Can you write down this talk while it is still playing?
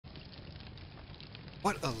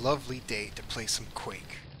What a lovely day to play some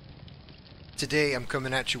Quake. Today I'm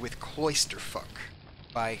coming at you with Cloisterfug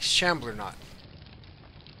by Shamblernaut.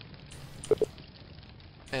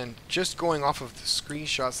 And just going off of the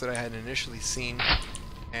screenshots that I had initially seen,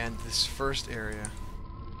 and this first area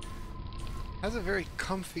has a very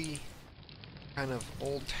comfy kind of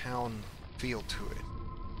old town feel to it.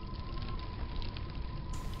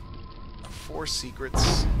 4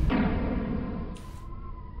 secrets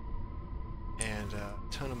and a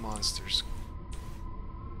ton of monsters.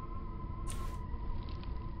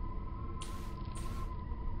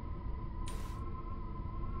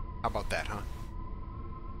 How about that, huh?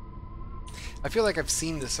 I feel like I've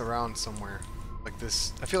seen this around somewhere. Like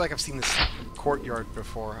this. I feel like I've seen this courtyard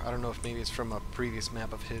before. I don't know if maybe it's from a previous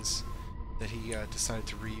map of his that he decided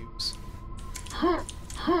to reuse.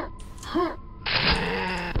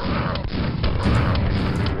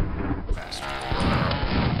 Bastard.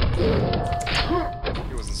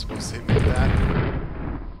 He wasn't supposed to hit me with that.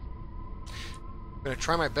 I'm gonna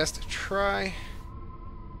try my best to try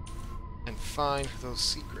and find those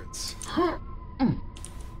secrets.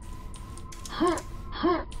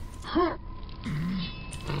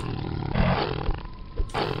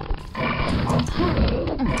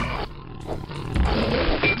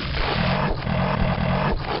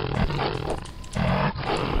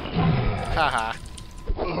 Haha.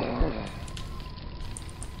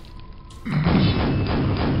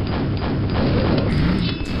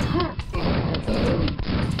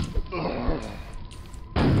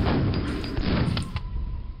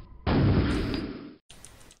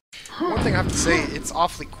 One thing I have to say, it's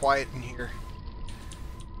awfully quiet in here.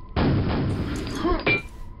 I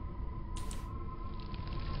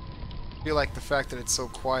feel like the fact that it's so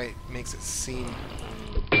quiet makes it seem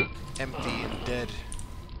empty and dead.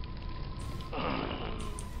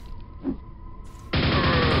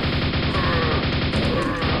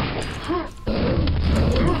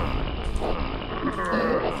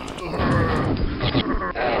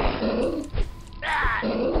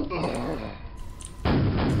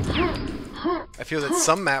 I feel that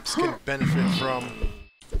some maps can benefit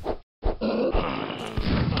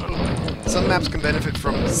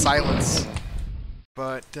from silence,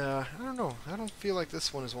 but I don't know. I don't feel like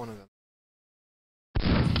this one is one of them.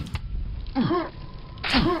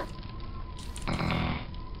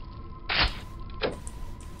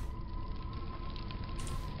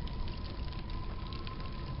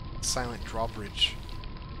 Silent drawbridge.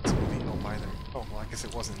 It's gonna be held by there. Oh, well, I guess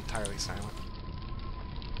it wasn't entirely silent.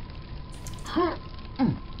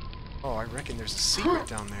 Oh, I reckon there's a secret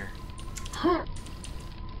down there.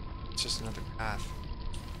 It's just another path.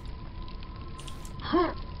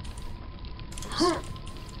 Oops.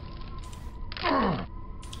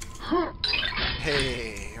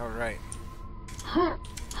 Hey, alright. Oh,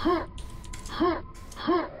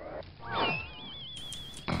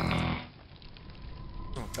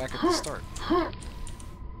 back at the start.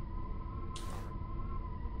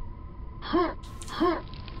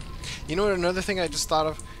 You know what, another thing I just thought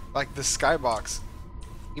of? Like the skybox.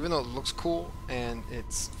 Even though it looks cool and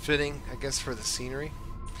it's fitting, I guess, for the scenery,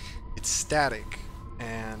 it's static,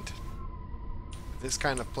 and this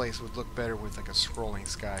kind of place would look better with like a scrolling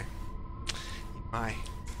sky, in my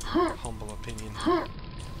humble opinion.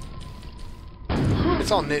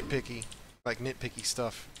 It's all nitpicky, like nitpicky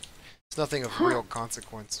stuff. It's nothing of real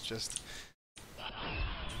consequence, just...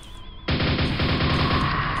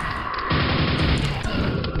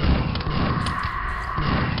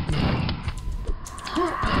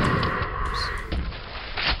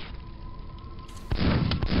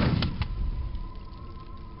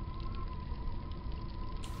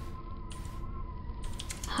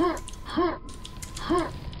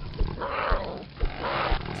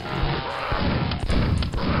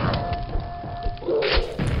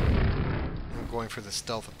 I'm going for the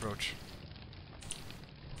stealth approach.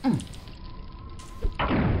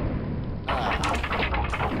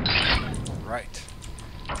 Right.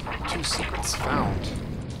 2 secrets found.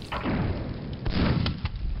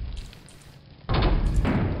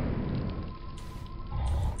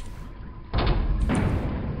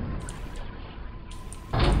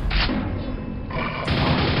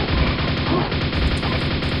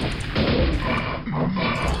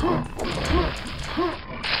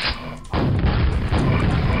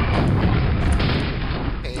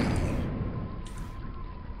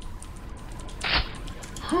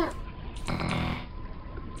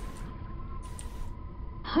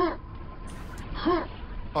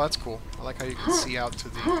 Oh, that's cool. I like how you can see out to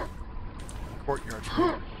the courtyard from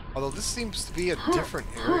here. Although this seems to be a different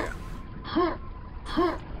area.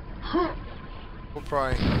 We'll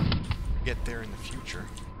probably get there in the future.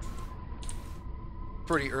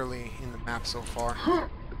 pretty early in the map so far.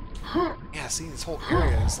 Yeah, see, this whole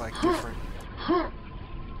area is like different.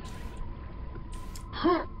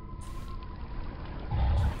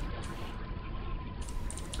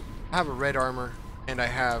 I have a red armor and I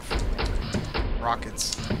have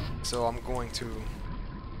rockets, so I'm going to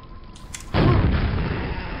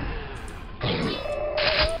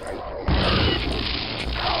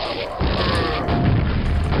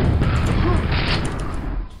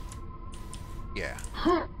yeah.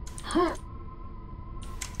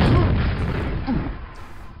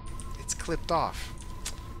 It's clipped off.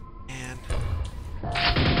 And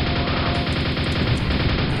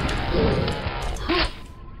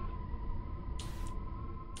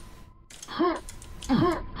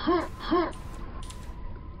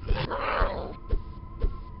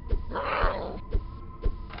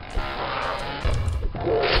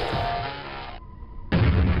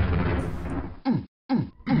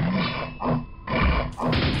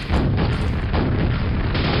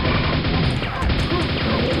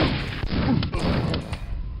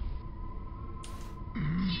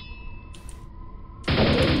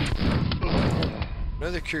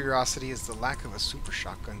another curiosity is the lack of a super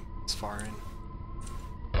shotgun this far in.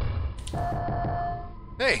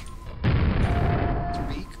 Hey!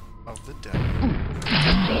 Speak of the devil.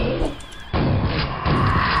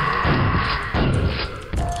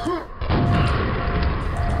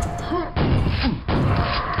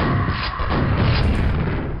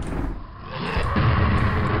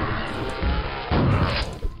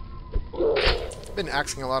 I've been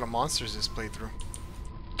axing a lot of monsters this playthrough.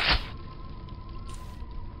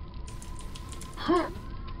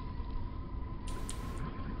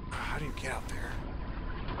 How do you get out there?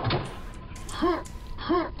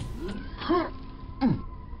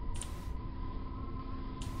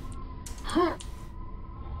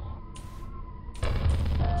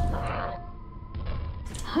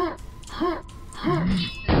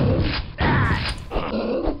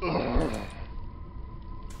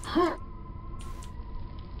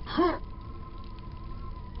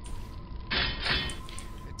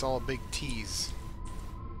 It's all a big tease.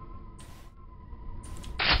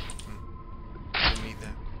 Didn't need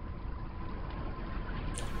that.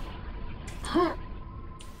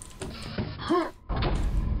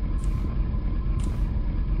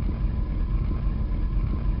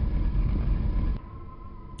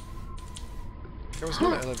 There was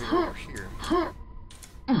another elevator over here.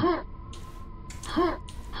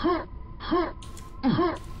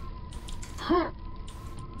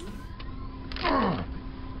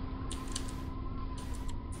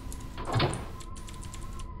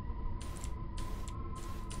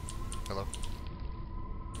 Hello.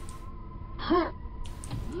 I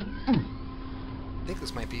think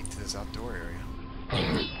this might be to this outdoor area.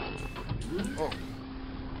 Oh.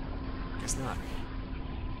 Guess not.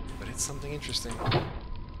 But it's something interesting. I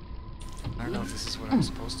don't know if this is what I'm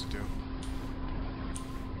supposed to do.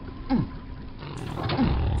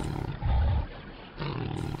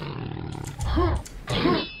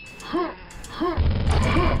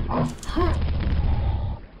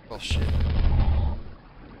 Well, shit.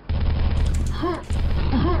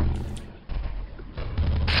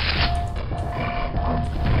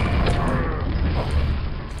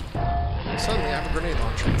 Suddenly I have a grenade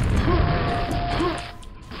launcher.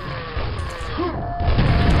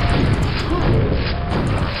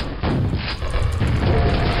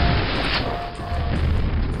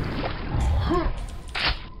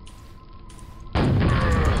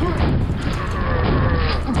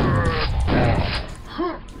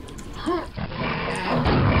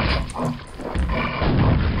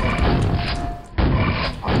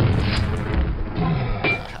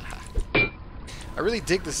 I really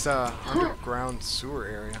dig this underground sewer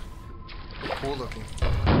area. Cool looking.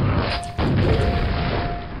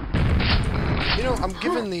 You know, I'm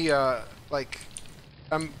given the like,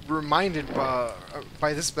 I'm reminded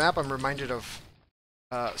by this map. I'm reminded of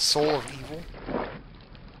Soul of Evil,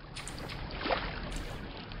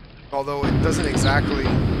 although it doesn't exactly.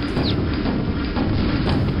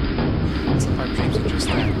 Some pipe dreams are just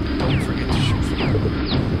that. Don't forget to shoot for them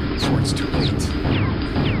before it's too late.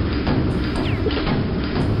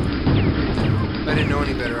 If I didn't know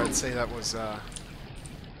any better, I'd say that was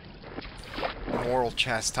moral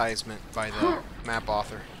chastisement by the map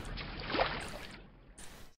author.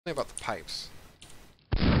 Something about the pipes.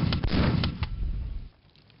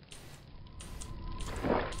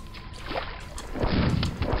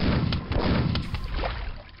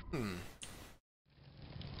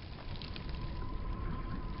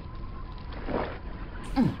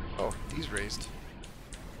 Oh, he's raised.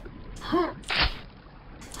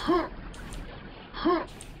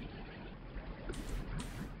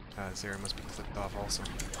 This area must be clipped off also.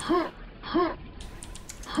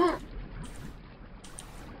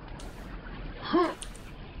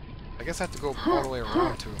 I guess I have to go all the way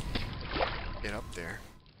around to get up there.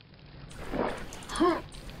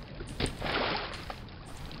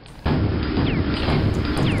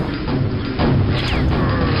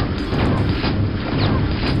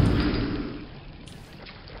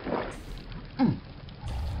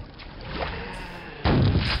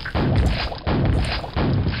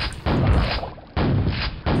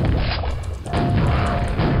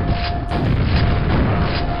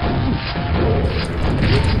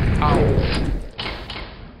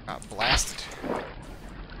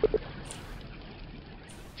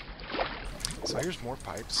 So here's more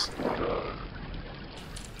pipes. I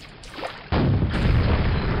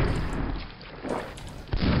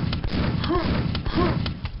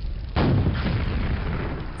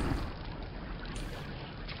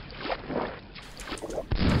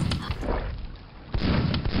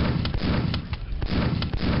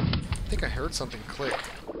think I heard something click.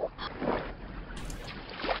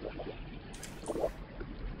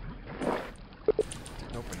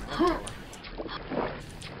 Didn't open that door.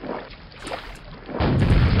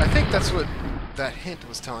 I think that's what that hint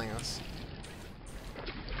was telling us.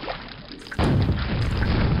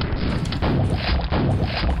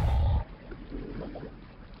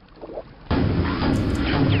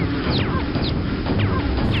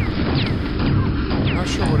 Not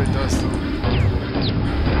sure what it does though.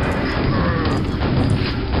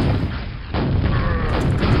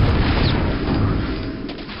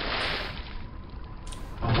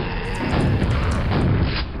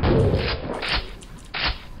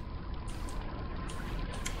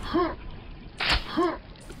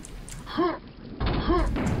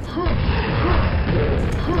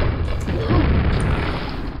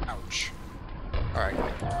 Ouch. Alright,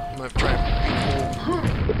 I'm gonna try and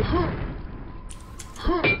be cool.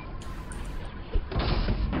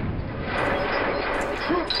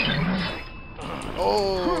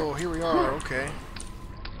 Oh, here we are, okay.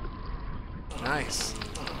 Nice.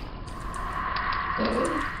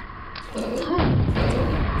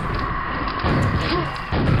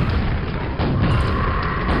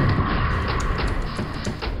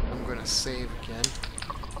 I'm gonna save again,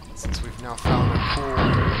 since we've now found a cool...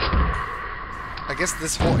 I guess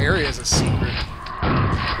this whole area is a secret.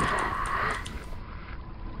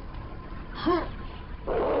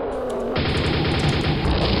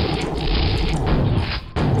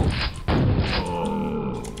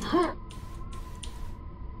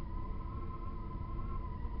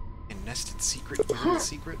 A nested secret within the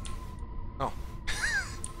secret? Oh.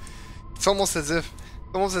 It's almost as if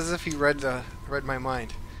he read my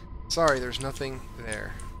mind. Sorry, there's nothing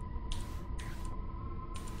there.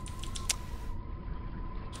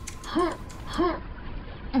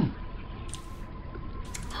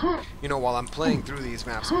 You know, while I'm playing through these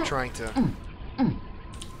maps, I'm trying to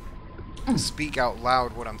speak out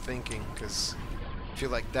loud what I'm thinking, because I feel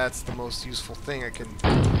like that's the most useful thing I can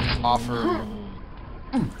offer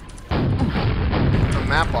a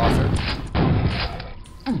map author.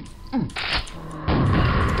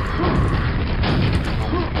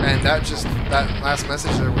 And that last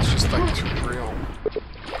message there was just like too real.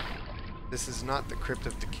 This is not the Crypt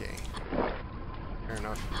of Decay. Fair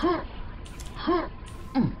enough. I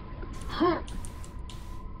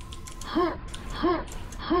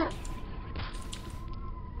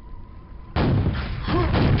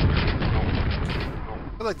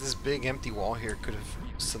feel like this big empty wall here could have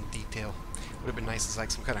used some detail. Would have been nice as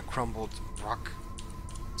like some kind of crumbled rock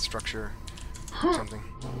structure or something.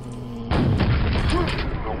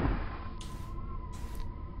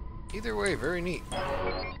 Either way, very neat.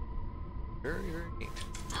 Very, very neat.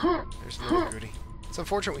 There's another goodie. It's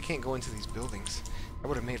unfortunate we can't go into these buildings. That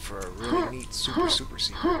would have made for a really neat super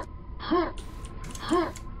secret.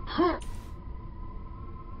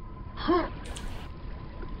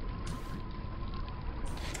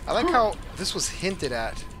 I like how this was hinted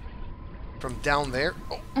at from down there.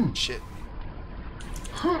 Oh, shit.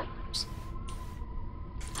 Oops.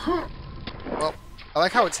 Well, I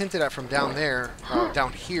like how it's hinted at from down there,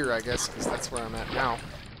 down here, I guess, because that's where I'm at now.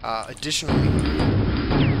 Additionally,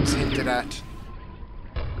 it's hinted at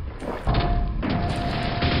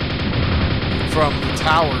from the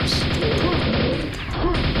towers.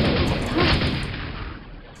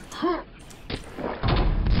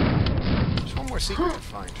 There's one more secret to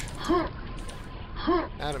find.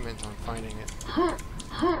 Adamant on finding it.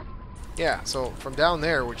 Yeah, so from down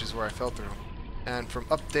there, which is where I fell through, and from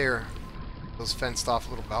up there, those fenced off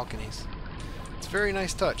little balconies. It's a very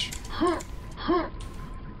nice touch.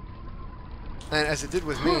 And as it did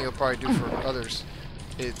with me, it'll probably do for others.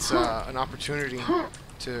 It's an opportunity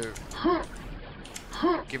to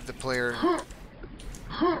give the player,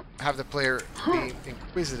 have the player be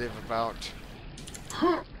inquisitive about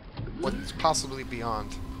what's possibly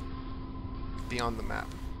beyond the map.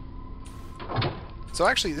 So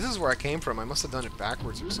actually, this is where I came from. I must have done it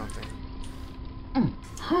backwards or something.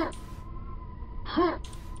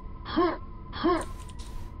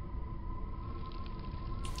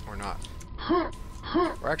 Or not.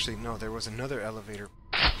 Or actually, no, there was another elevator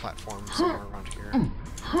platform somewhere around here.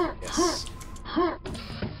 Yes.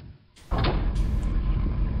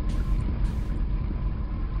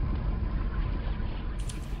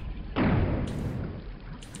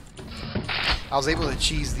 I was able to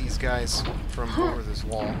cheese these guys from over this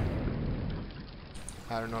wall.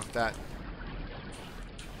 I don't know if that's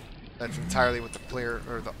entirely what the player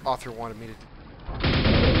or the author wanted me to do.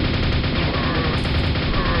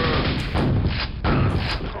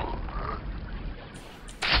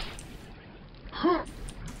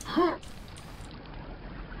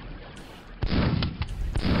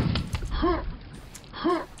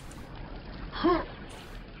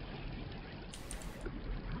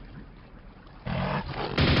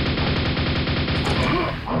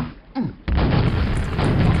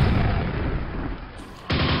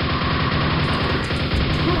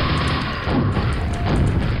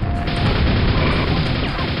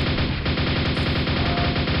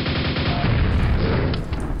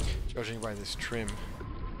 Judging by this trim,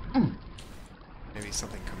 maybe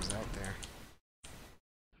something comes out there.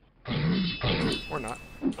 Or not.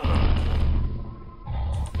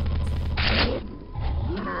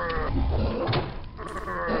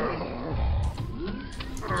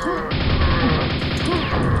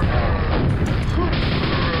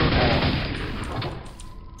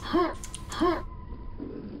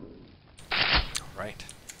 Alright.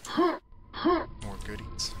 More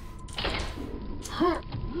goodies.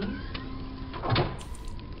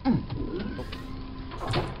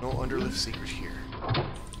 No underlift secret here.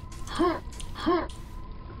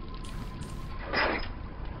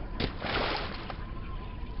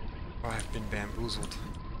 I've been bamboozled.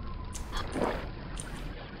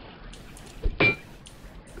 I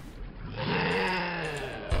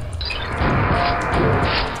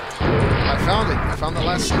found it. I found the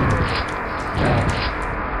last secret.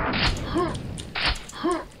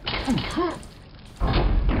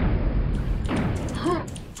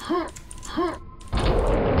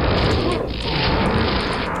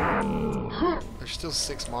 There's still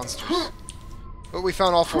 6 monsters. But we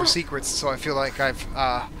found all 4 secrets, so I feel like I've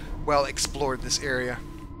well explored this area.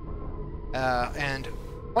 And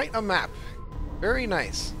quite a map. Very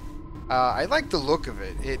nice. I like the look of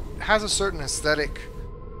it. It has a certain aesthetic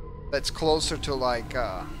that's closer to like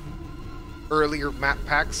earlier map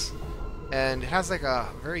packs. And it has like a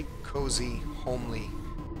very cozy, homely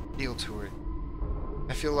feel to it.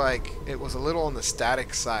 I feel like it was a little on the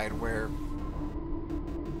static side where,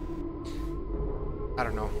 I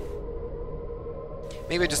don't know,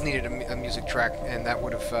 maybe I just needed a music track and that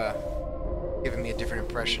would have given me a different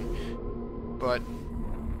impression. But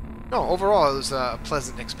no, overall it was a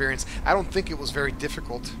pleasant experience. I don't think it was very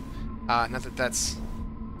difficult. Not that that's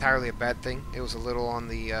entirely a bad thing. It was a little on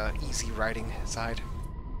the easy writing side.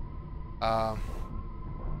 Other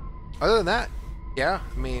than that, yeah,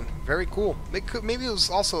 I mean, very cool. Maybe it was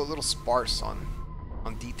also a little sparse on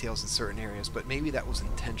details in certain areas, but maybe that was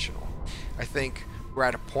intentional. I think we're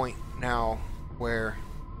at a point now where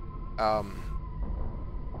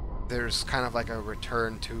there's kind of like a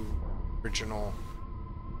return to original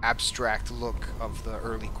abstract look of the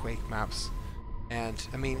early Quake maps. And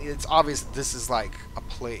I mean, it's obvious that this is like a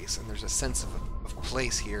place, and there's a sense of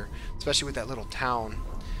place here, especially with that little town,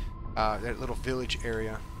 that little village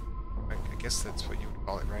area. I guess that's what you would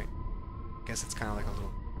call it, right? I guess it's kind of like a little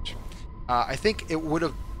village. I think it would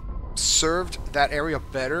have served that area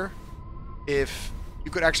better if you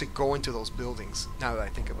could actually go into those buildings, now that I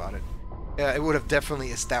think about it. It would have definitely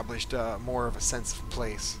established more of a sense of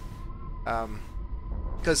place.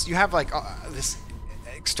 Because you have like this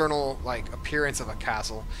external like appearance of a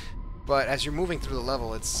castle, but as you're moving through the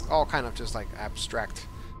level, it's all kind of just like abstract,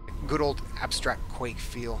 good old abstract Quake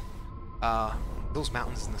feel. Those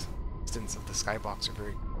mountains in the distance of the skybox are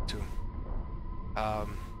very cool too.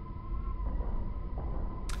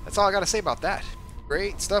 That's all I gotta say about that.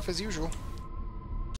 Great stuff as usual.